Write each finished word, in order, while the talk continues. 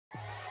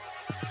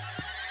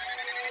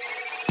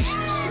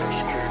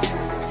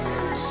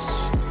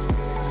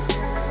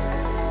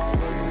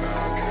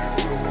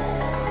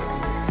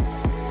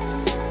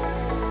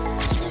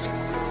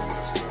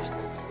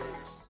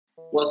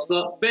What's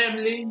up,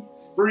 family,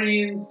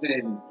 friends,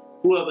 and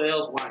whoever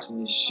else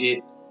watching this shit?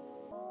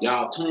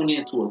 Y'all tune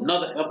in to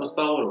another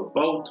episode of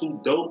Bo Too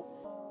Dope,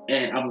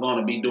 and I'm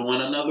gonna be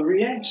doing another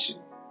reaction.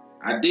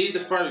 I did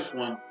the first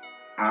one.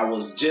 I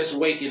was just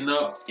waking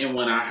up, and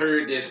when I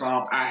heard that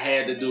song, I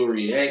had to do a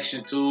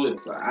reaction to it.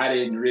 So I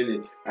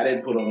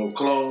didn't put on no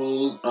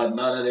clothes or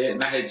none of that.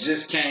 And I had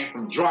just came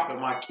from dropping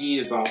my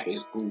kids off at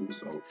school.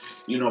 So,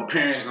 you know,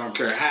 parents don't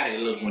care how they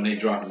look when they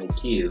dropping their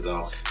kids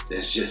off.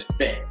 That's just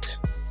fact.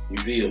 You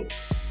feel?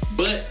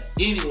 But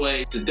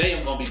anyway, today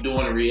I'm gonna be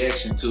doing a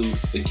reaction to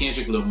the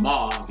Kendrick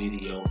Lamar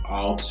video,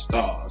 All the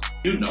Stars.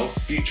 You know,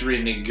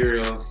 featuring the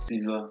girl,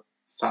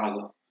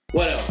 C.E.R.N,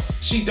 whatever.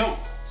 She dope.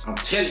 I'm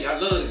telling you, I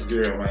love this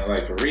girl, man.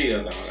 Like, for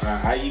real, dog.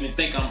 I even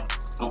think I'm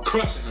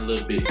crushing a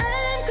little bit.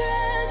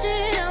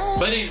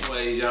 But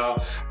anyways,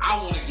 y'all,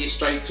 I want to get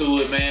straight to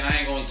it, man. I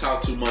ain't going to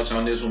talk too much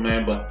on this one,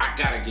 man, but I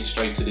got to get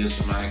straight to this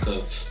one, man,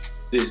 because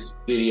this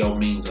video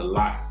means a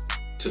lot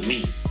to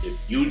me. If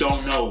you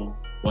don't know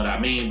what I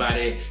mean by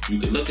that, you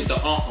can look at the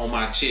on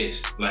my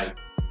chest. Like,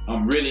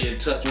 I'm really in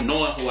touch with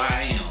knowing who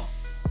I am.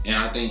 And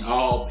I think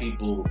all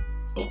people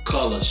of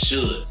color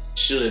should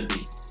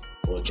be,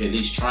 or at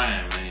least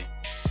trying, man.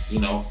 You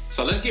know,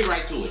 so let's get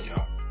right to it,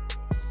 y'all.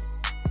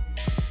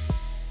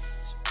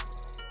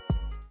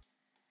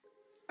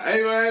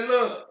 Hey, man,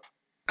 look.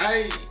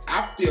 I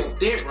feel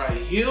that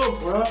right here,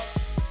 bro.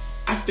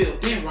 I feel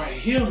that right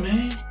here,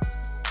 man.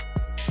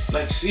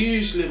 Like,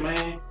 seriously,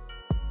 man.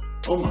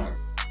 Oh, my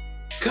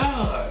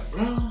God,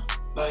 bro.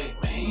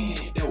 Like,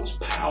 man, that was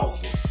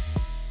powerful.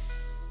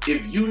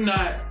 If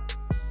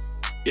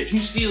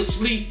you still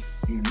sleep,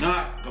 you're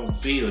not gonna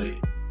feel it.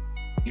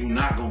 You're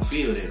not gonna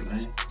feel that,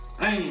 man.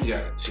 I ain't even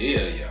gotta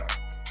tell y'all.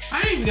 I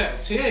ain't even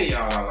gotta tell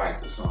y'all I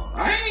like the song.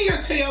 I ain't even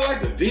gotta tell y'all I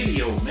like the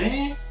video,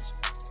 man.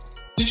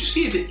 Did you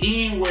see at the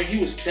end where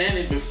he was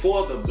standing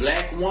before the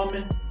black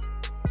woman?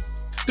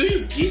 Do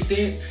you get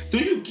that? Do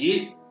you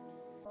get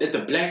that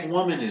the black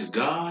woman is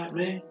God,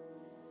 man?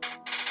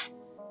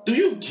 Do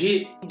you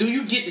get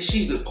that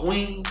she's the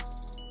queen?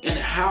 And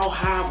how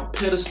high of a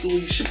pedestal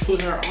you should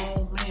put her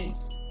on, man?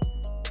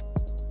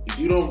 If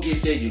you don't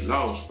get that, you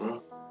lost,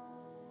 bro.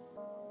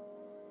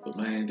 But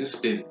man, this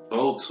has been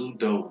Bo Too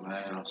Dope,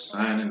 man. I'm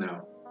signing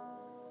out.